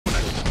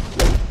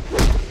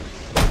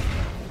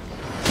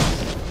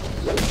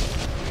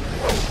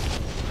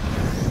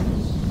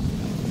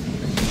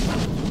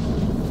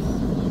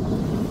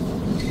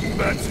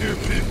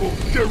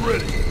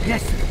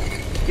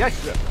Yes,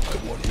 sir. I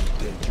want him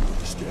dead, you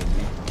understand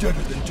me?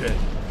 Deader than dead.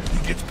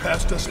 He gets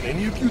past us and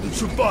any of you that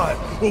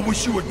survive will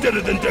wish you were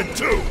deader than dead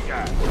too!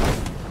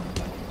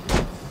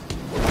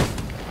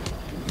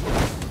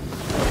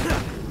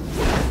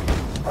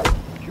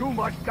 You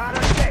must got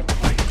us dead.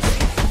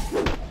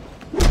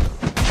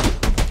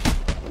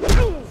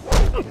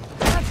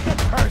 That's the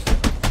person.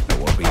 I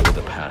won't be able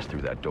to pass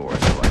through that door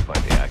until I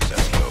find the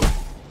access code.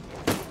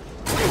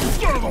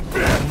 Son of a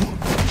bitch!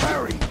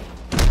 Hurry!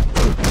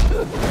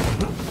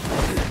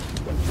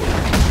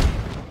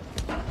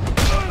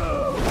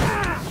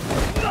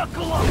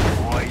 Knuckle up,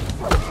 boys!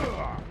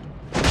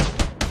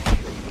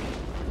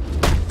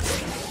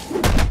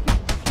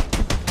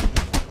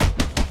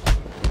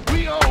 We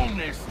own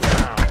this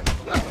town!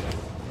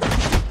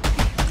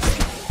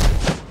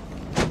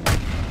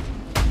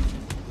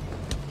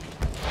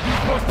 You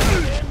supposed to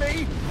hear me?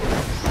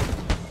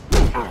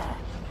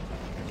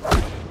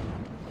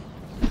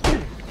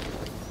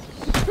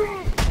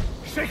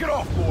 Shake it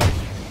off, boys!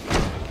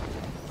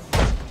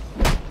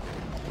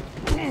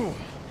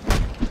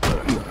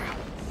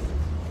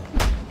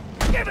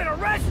 Give it a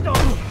rest, though!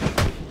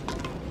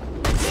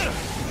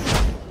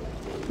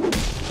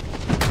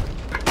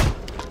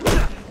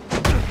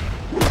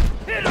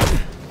 Hit him!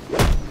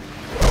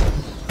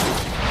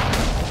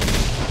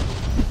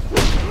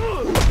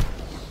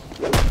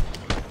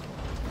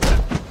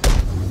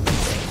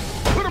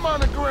 Put him on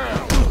the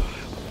ground!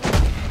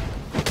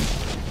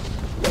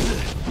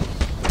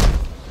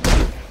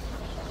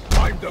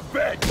 Time to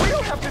beg! We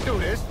don't have to do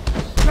this!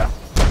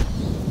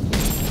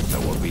 I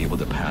won't be able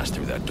to pass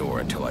through that door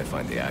until I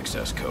find the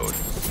access code.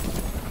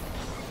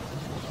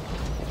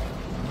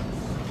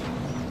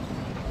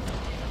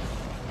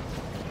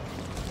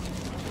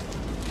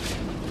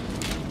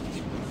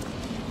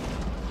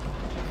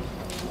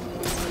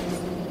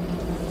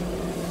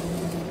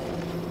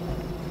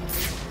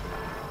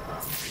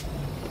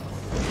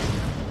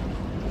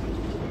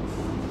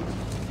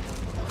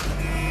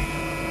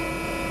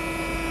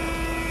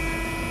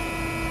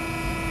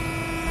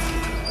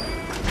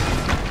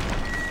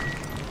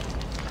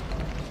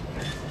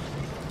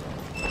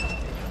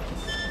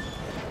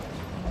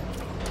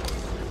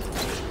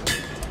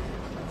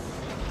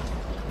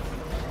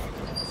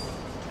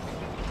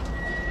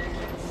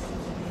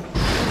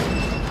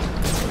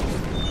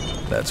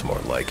 That's more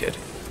like it.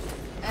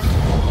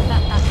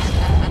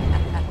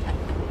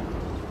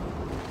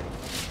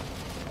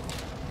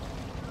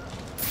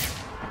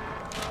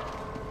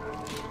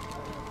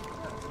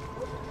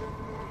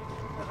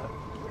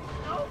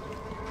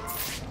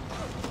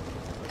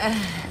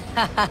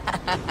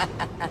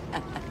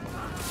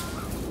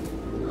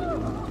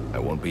 I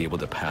won't be able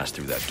to pass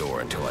through that door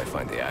until I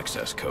find the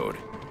access code.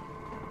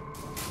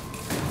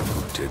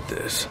 Who did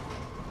this?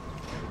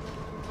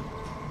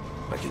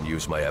 I can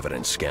use my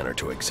evidence scanner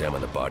to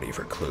examine the body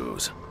for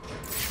clues.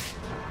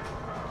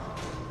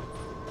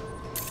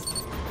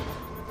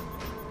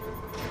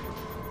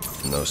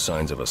 No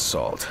signs of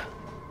assault.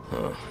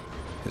 Huh.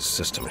 His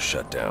system is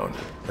shut down.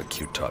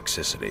 Acute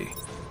toxicity.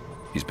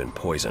 He's been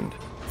poisoned.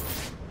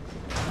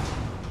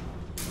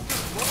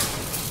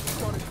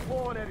 Started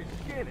clawing at his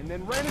skin and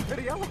then ran into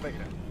the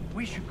elevator.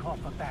 We should call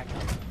for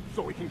backup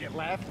so we can get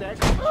laughed at.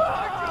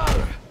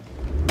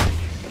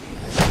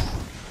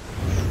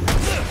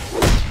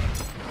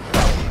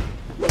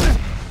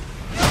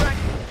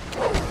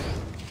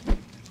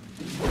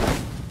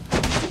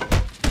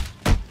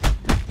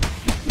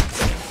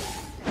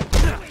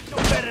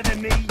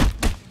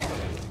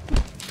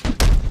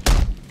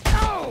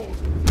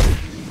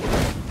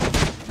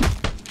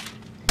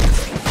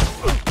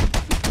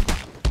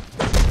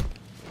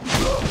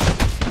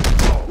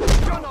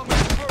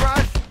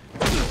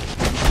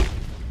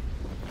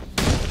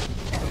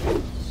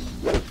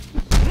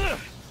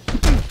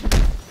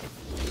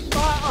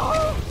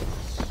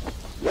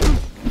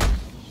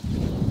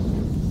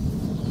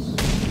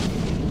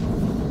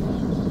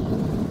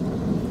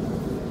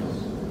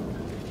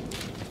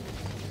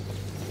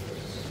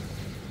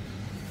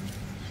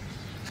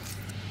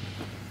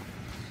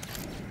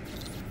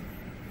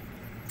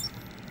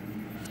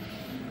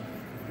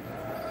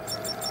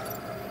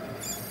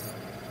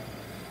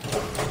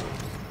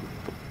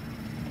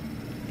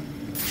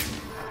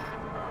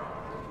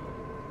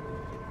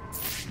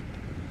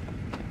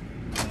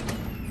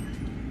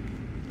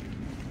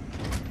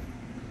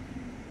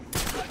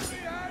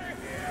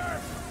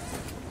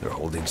 They're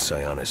holding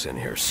Sionis in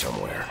here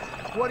somewhere.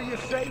 What do you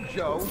say,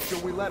 Joe?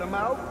 Should we let him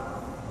out?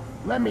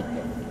 Let me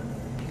think.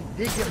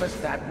 He did give us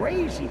that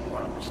raise he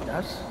promised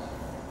us.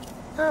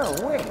 Oh,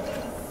 wait.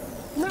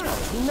 No,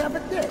 he never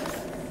did.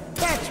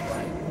 That's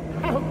right.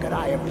 How could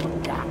I have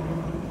forgotten?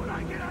 When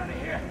I get out of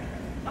here,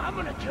 I'm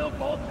gonna kill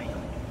both of you.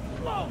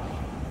 Slowly,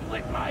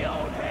 with my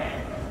own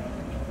hand.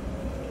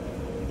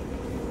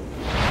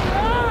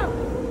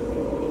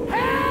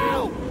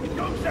 Help!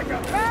 Don't check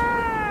out. Help!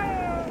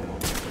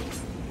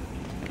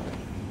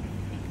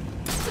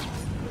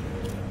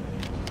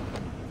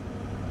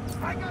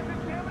 I got this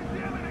damn it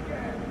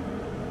again.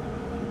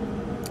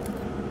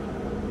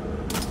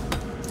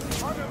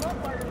 Hung him up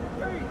by his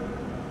feet.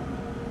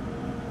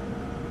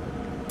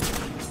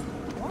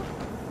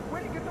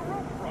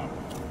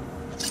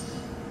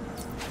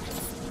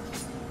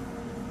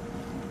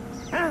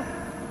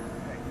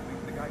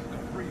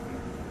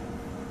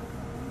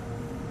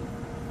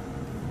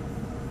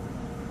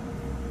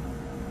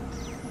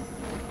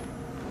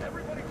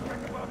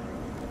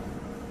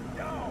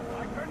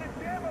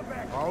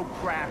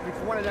 crap. It's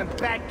one of them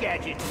bat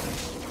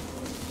gadgets.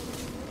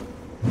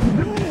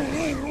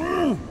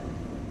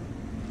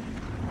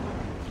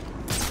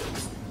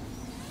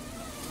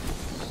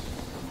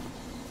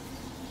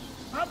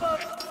 How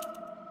about...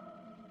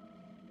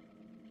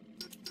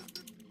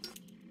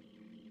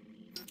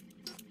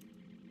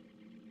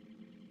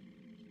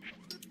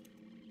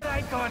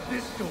 I got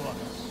this door.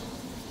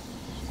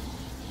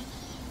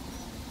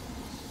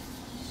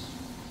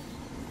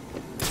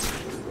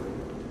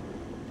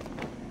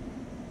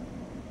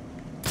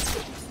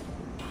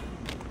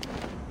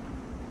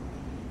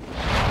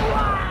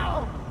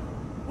 Wow!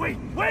 Wait!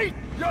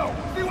 Yo,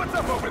 see what's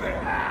up over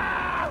there!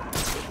 Ah!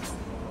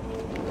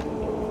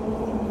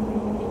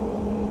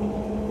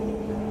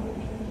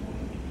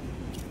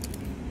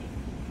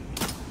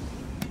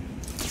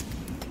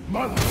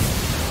 Mother!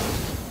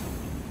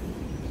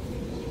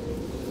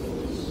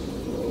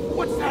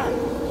 What's that?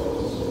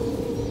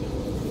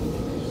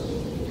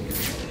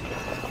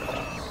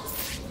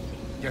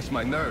 Guess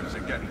my nerves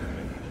are getting to me.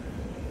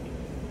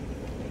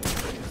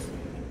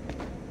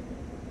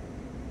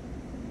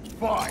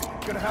 Fine.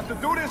 Gonna have to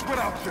do this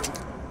without you.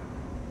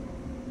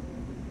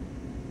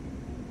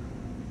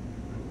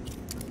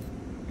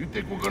 You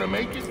think we're gonna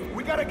make it?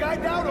 We got a guy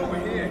down over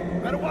here.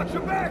 Better watch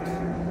your backs.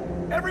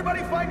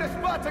 Everybody find a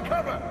spot to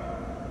cover.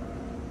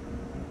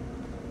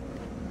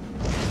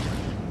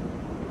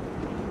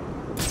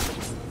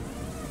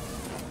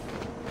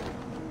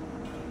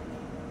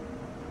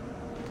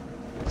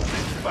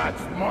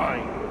 That's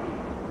mine.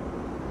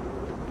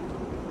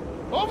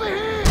 Over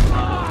here!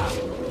 Ah!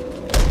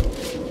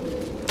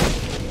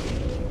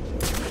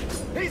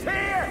 He's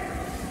here!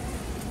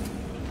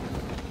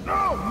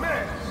 No,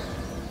 man!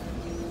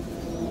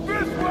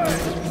 This way!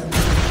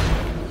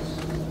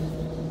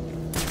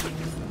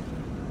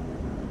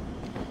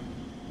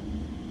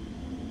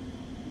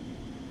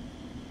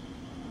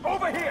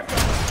 Over here!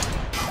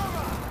 Come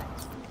on!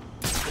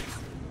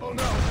 Oh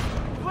no!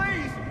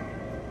 Please!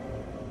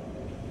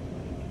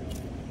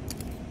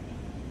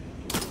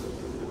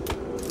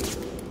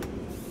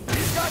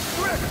 He's got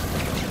STRIX!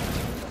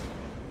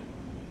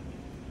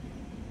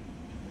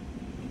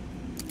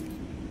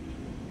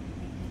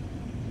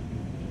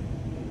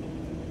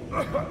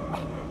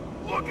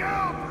 Look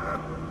out!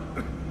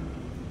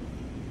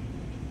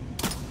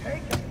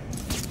 Take it.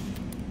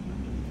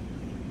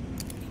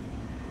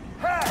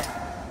 Hey!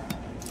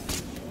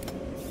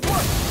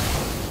 What?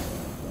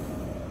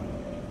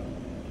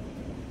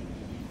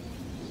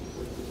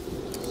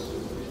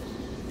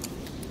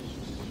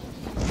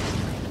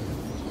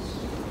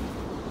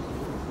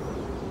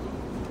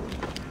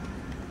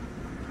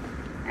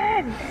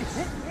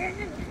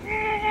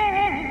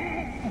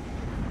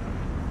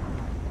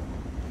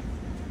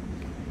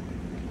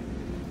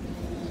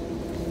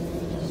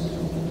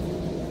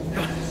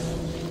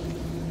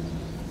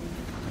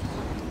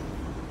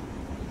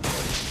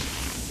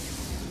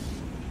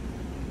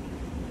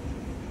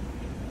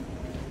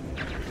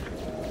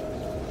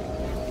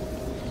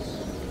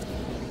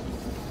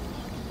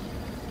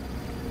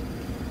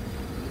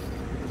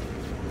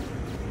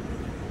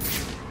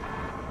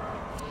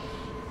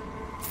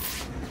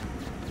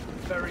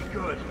 Very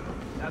good.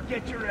 Now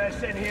get your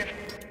ass in here.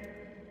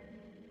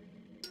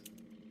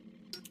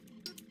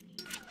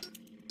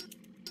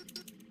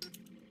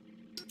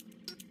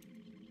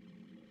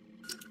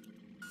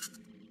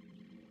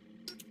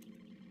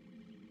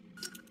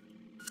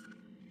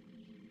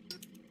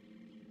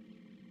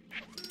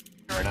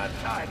 You're not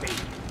timing.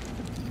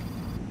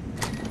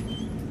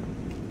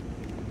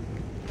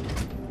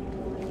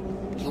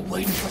 You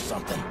waiting for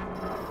something?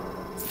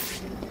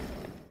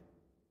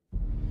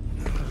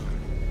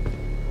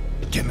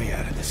 Get me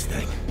out of this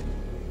thing.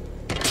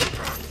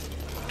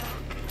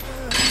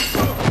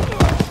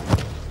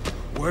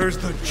 Where's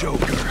the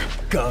Joker?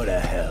 Go to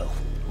hell.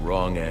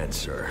 Wrong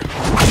answer.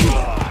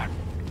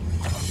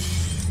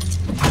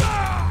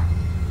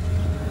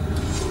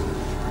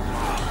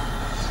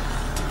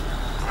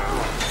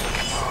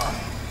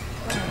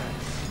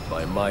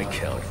 By my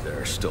count,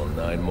 there are still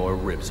 9 more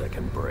ribs I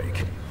can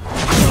break.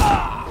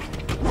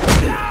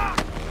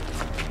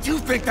 You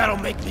think that'll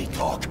make me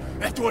talk?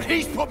 After what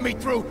he's put me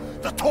through,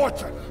 the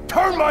torture,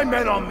 turned my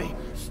men on me,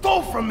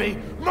 stole from me,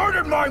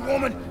 murdered my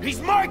woman,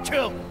 he's my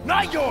kill,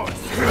 not yours!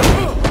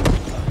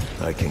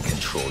 I can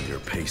control your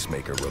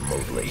pacemaker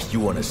remotely. You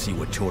want to see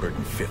what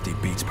 250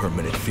 beats per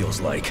minute feels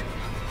like?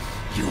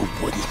 You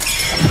wouldn't.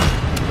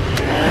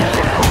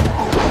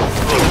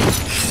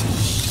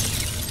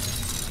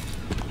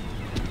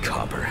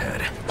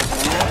 Copperhead.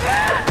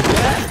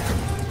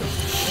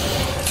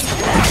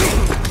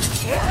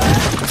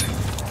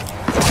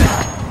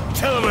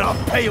 Tell him and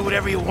I'll pay you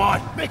whatever you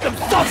want. Make him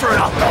suffer and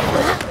I'll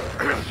cover.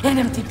 An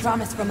empty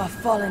promise from a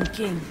fallen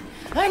king.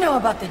 I know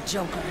about the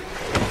Joker.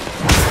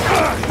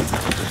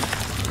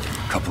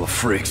 Couple of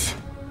freaks.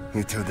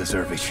 You two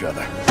deserve each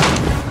other.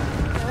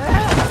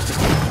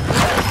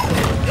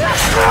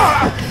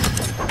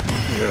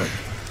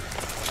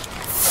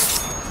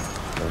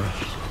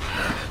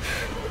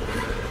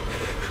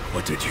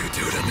 What did you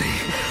do to me?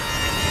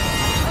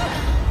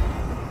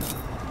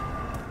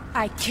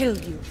 I kill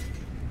you.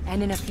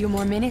 And in a few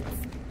more minutes,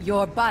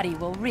 your body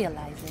will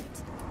realize it.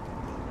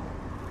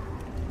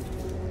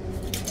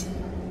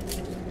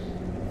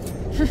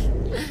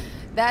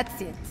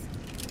 That's it.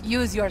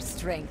 Use your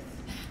strength.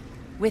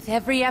 With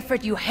every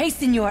effort, you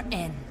hasten your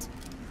end.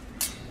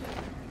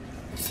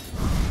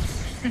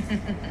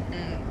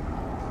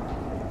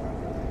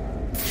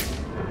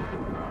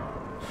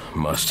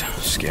 Must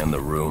scan the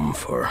room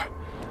for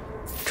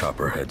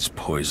Copperhead's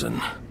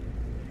poison.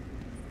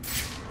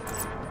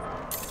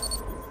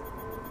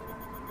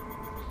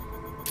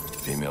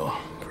 Female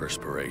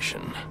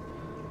perspiration.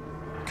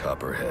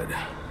 Copperhead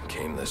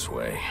came this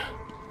way.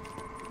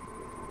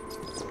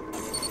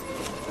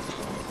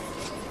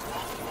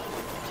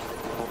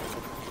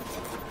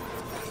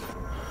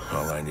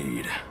 All I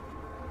need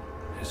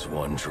is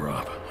one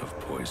drop of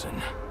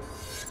poison.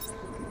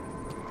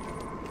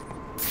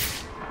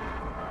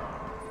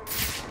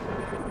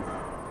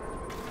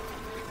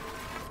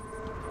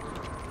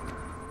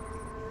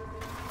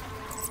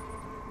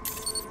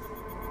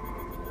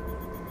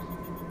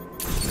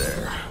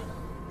 There.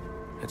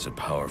 It's a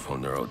powerful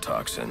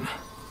neurotoxin.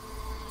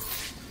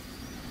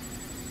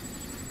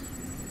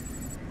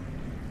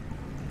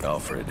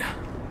 Alfred,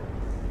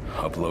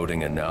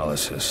 uploading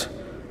analysis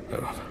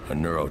of a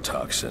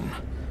neurotoxin.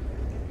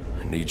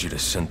 I need you to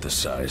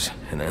synthesize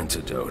an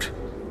antidote.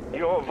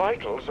 Your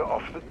vitals are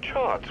off the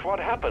charts. What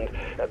happened?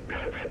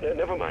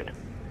 Never mind.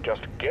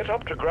 Just get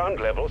up to ground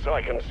level so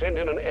I can send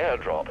in an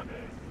airdrop.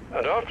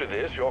 And after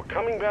this, you're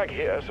coming back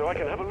here so I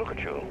can have a look at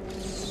you.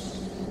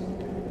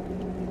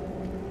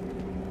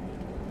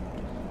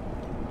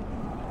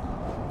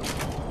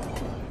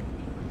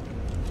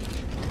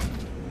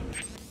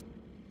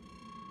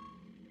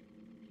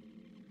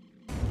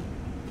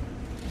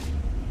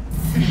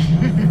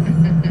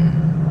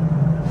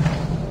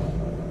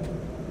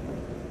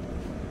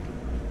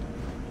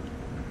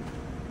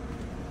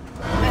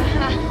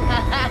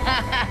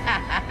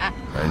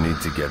 I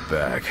need to get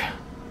back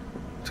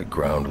to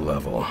ground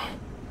level.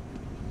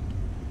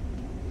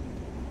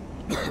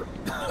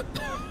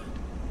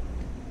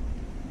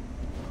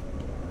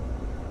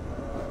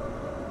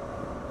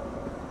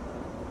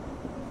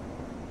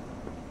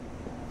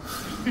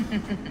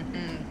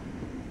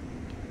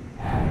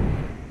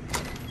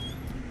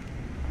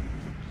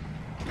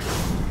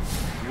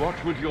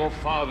 What would your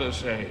father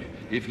say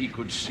if he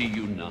could see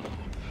you now,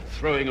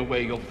 throwing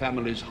away your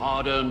family's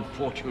hard-earned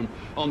fortune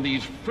on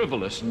these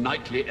frivolous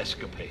nightly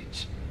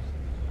escapades?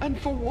 And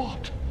for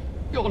what?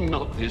 You're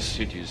not this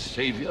city's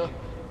savior.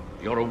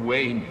 You're a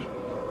Wayne,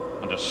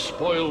 and a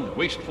spoiled,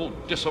 wasteful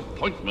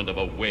disappointment of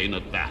a Wayne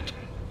at that.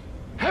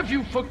 Have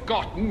you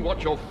forgotten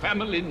what your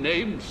family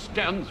name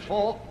stands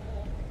for?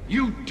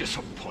 You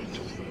disappoint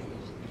me.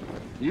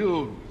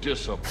 You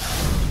disappoint.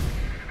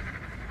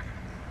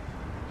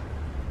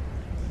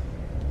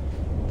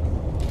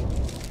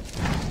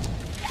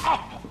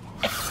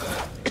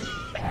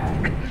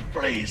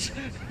 Please,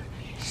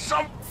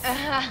 some...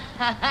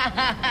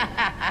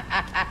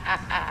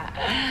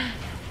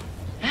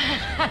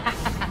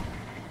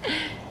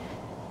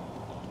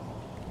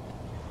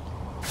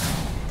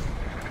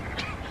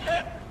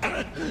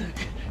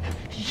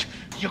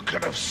 You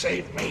could have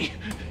saved me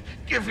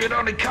if you'd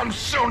only come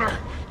sooner.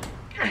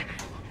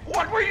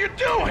 What were you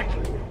doing?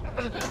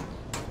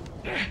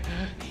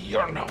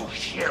 You're no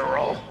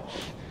hero.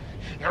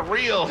 A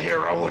real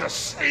hero would have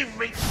saved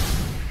me.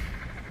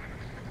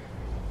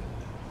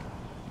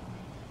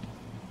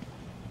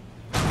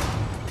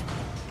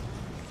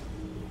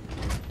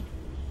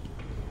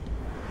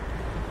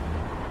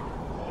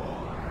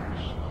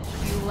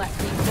 You let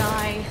me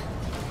die.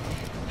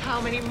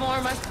 How many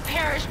more must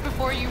perish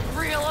before you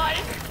realize?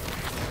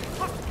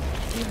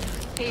 You're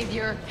a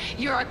savior.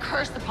 You're a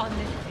curse upon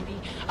this city.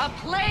 A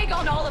plague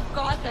on all of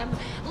Gotham.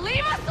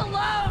 Leave us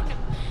alone!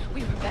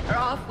 We were better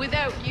off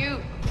without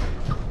you.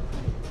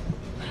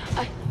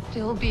 I'd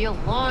still be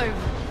alive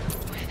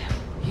without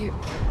you.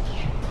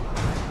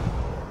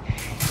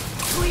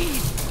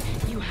 Please,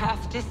 you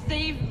have to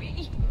save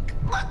me.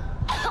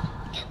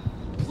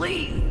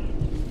 Please.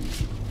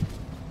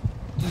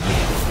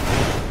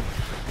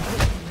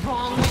 What's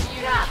wrong with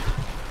you?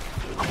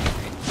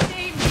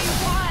 Save me.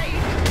 Why?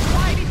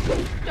 Why did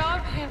you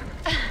stop him?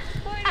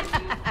 Why did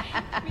you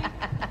hate me?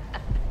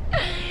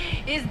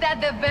 Is that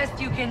the best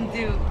you can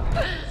do?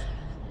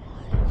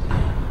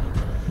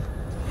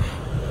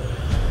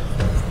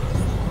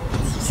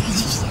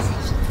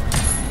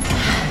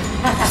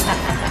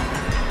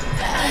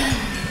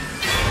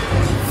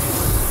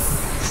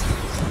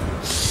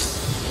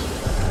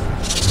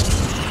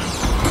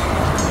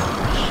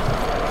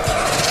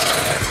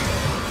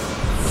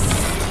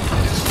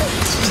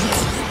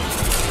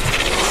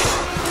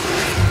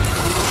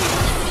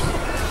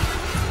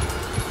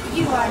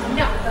 You are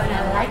not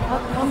gonna like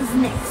what comes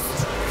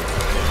next.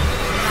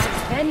 My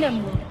venom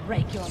will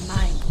break your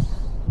mind.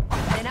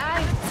 And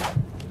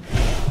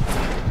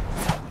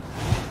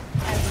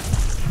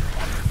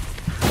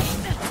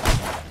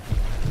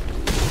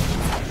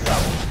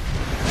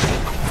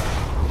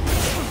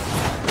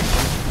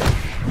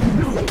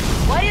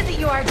what is it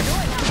you are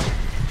doing?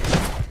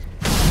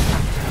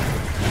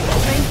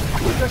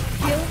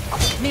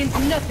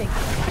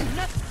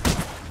 nothing.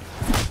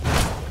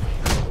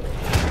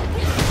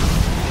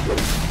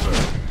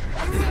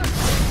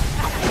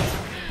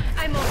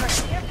 I'm over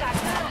here,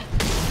 Batman.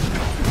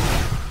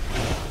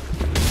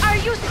 Are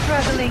you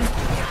struggling?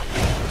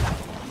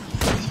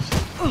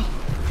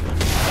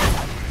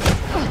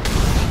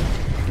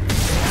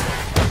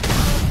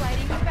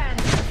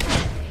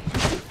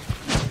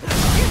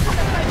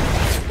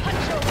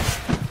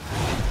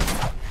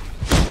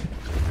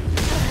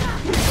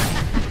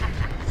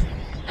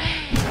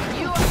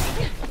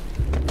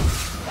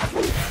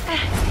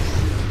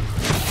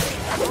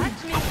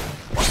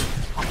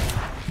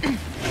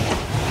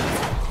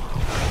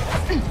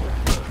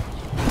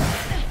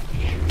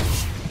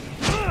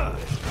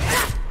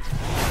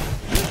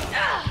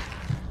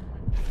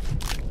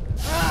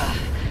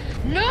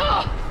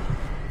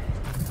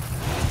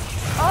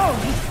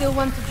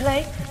 Want to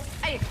play?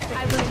 I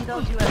will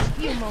indulge you a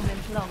few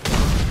moments longer.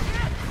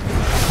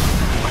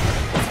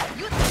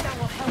 You think that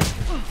will help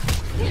you?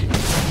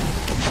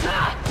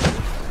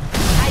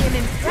 I am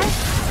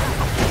impressed.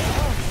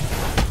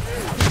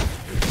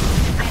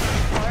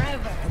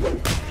 Forever.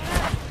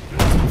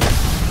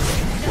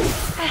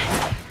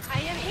 I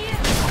am here.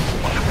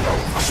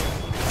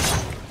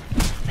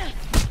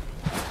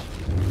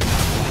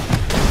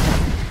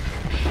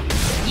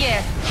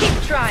 Yes, keep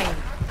trying.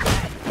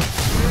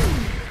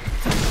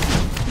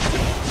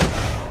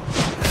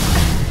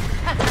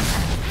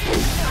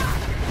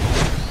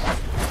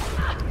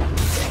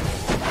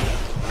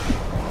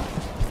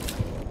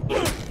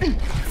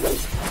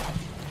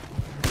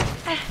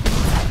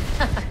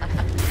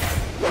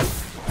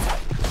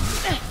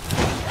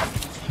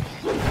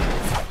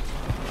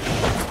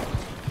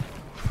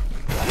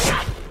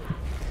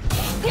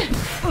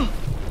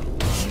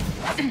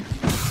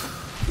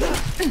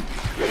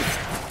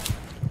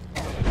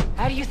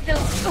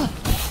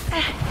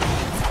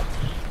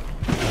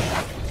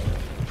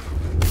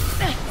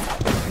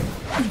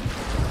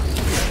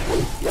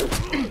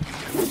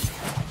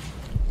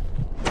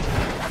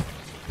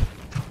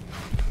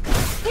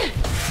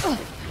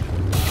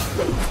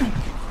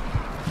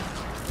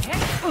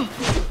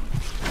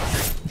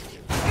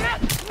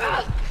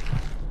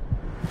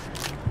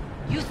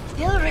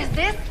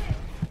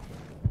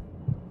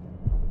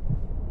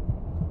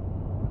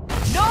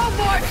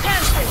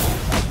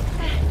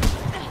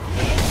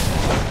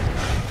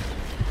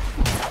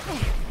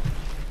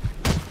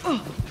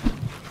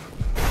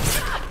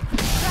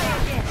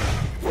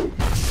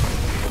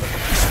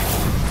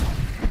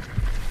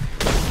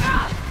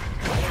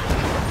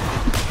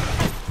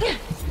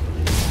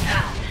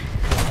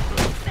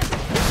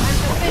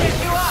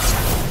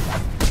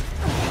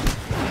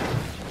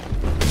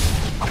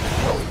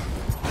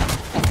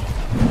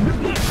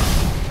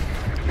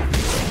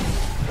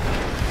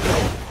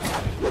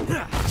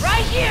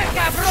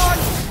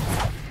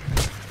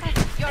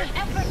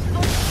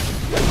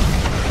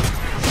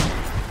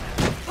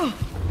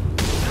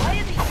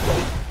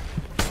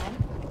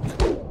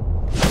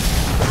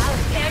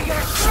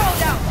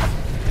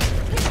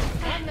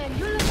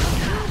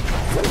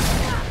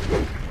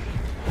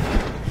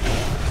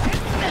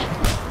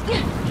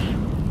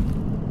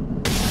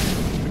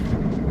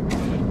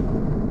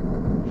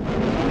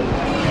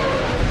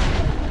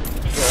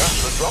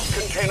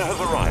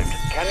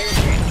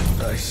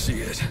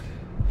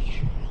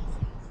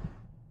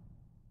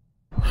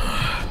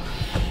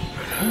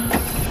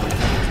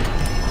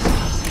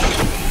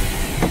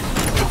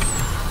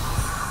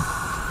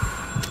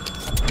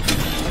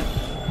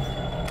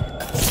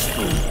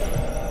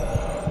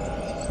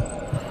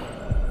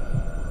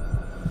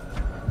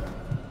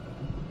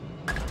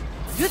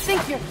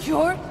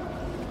 Cured?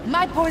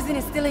 My poison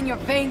is still in your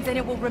veins and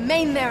it will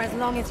remain there as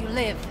long as you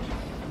live.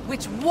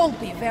 Which won't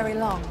be very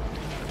long.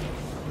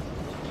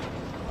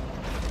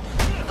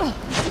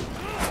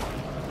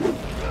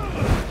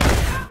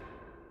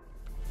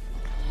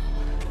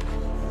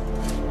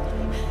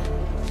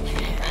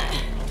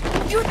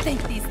 You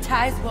think these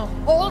ties will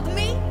hold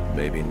me?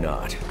 Maybe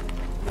not.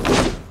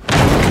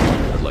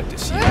 I'd like to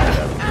see you get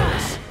out of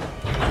this.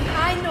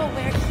 I know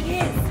where he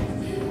is.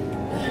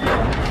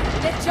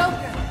 The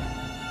Joker.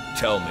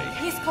 Tell me.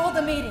 He's called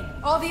a meeting.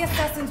 All the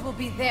assassins will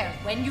be there.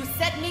 When you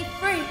set me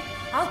free,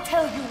 I'll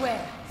tell you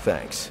where.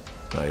 Thanks.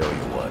 I owe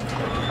you one.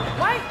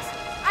 Wait!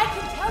 I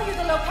can tell you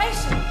the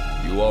location.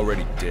 You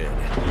already did.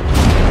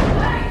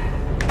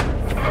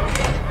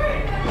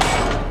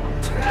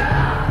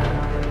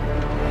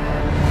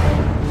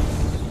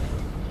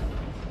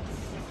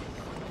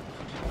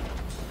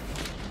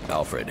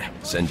 Alfred,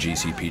 send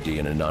GCPD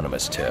an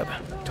anonymous tip.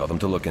 Tell them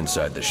to look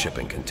inside the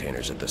shipping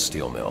containers at the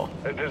steel mill.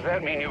 Does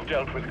that mean you've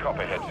dealt with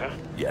Copperhead, sir?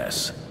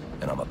 Yes,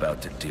 and I'm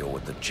about to deal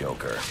with the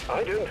Joker.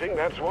 I don't think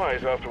that's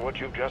wise after what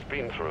you've just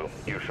been through.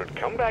 You should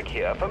come back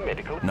here for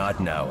medical...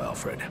 Not now,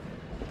 Alfred.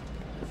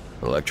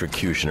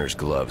 Electrocutioner's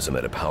gloves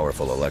emit a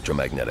powerful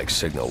electromagnetic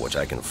signal which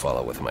I can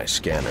follow with my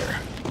scanner.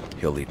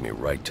 He'll lead me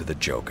right to the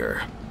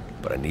Joker.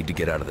 But I need to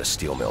get out of the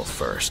steel mill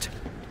first.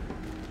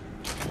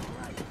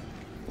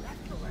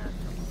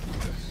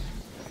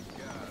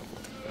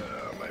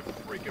 My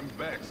freaking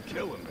back's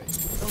killing me.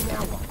 So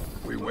now what?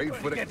 wait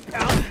for the... Get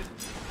pounded.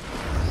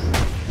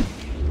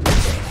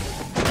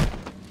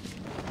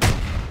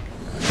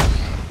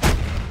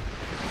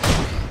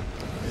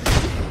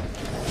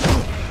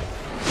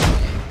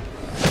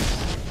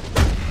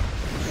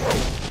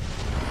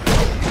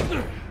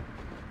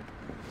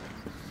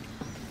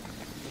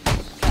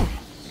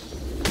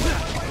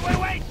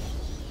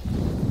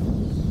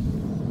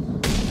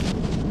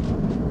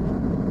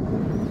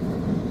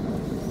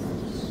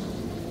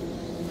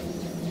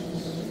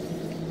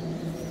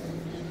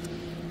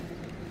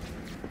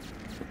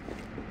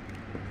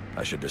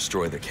 I should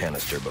destroy the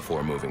canister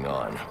before moving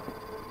on.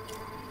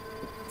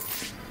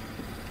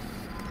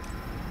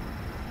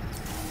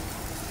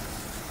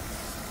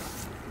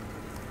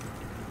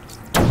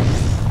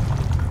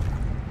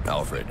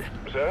 Alfred.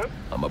 Sir?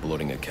 I'm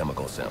uploading a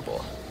chemical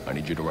sample. I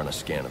need you to run a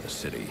scan of the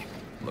city.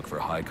 Look for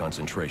high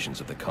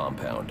concentrations of the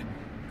compound.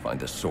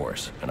 Find the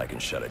source, and I can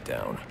shut it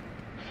down.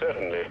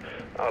 Certainly.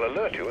 I'll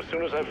alert you as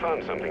soon as I've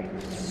found something.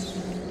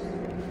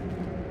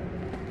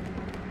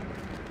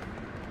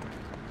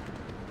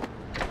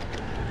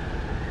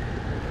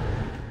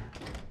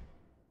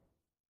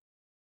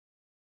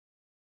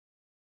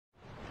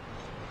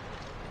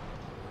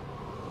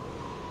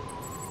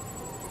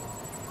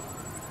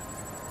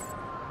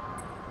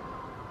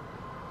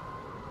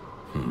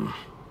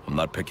 I'm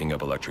not picking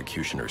up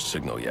electrocutioner's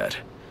signal yet.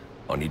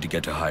 I'll need to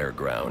get to higher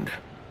ground.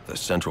 The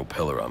central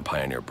pillar on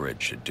Pioneer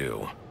Bridge should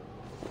do.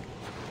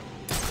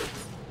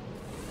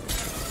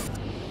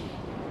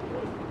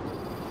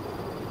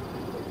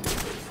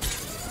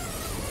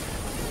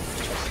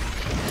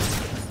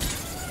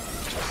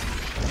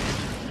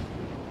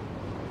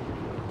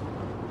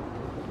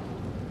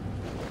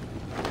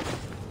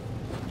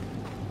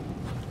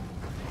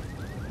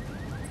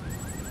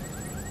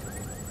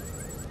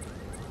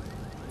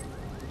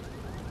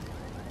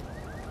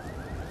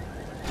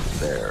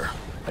 There.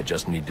 I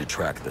just need to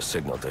track the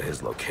signal to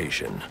his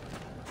location.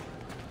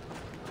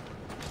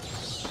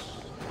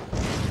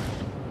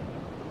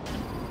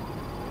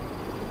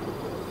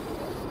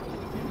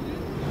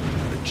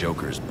 The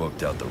Joker's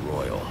booked out the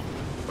Royal,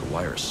 but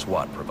why are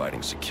SWAT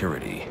providing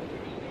security?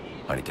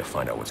 I need to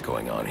find out what's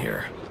going on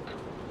here.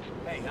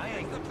 Hey, I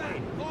ain't the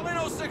man. Call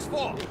in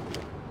 064.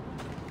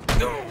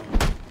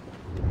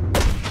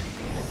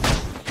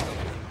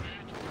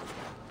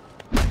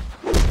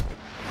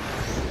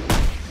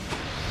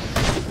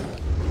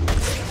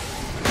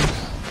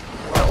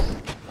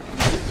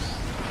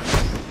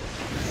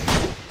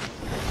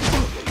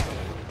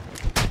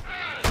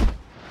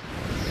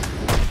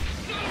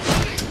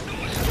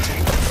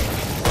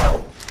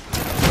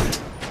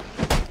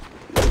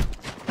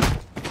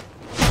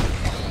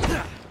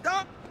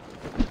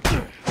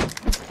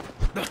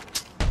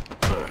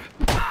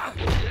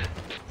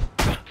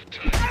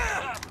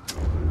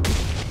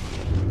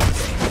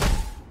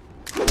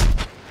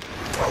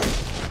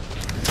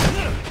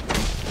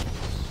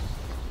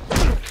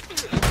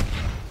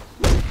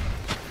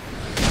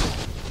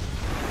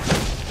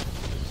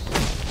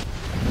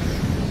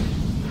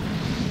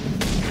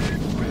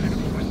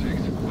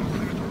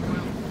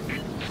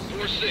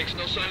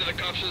 No sign of the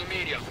cops or the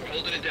media. We're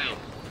holding it down.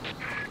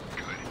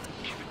 Good.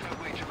 Keep it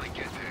that way till I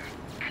get there.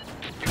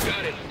 You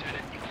got it,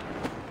 Lieutenant.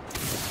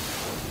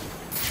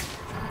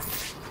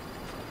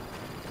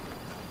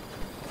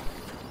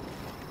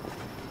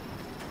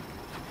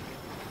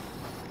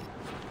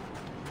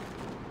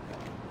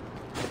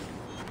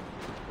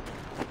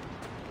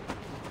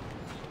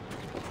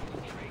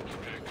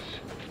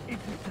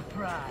 It's a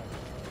surprise.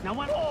 Now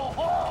what?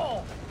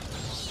 Oh!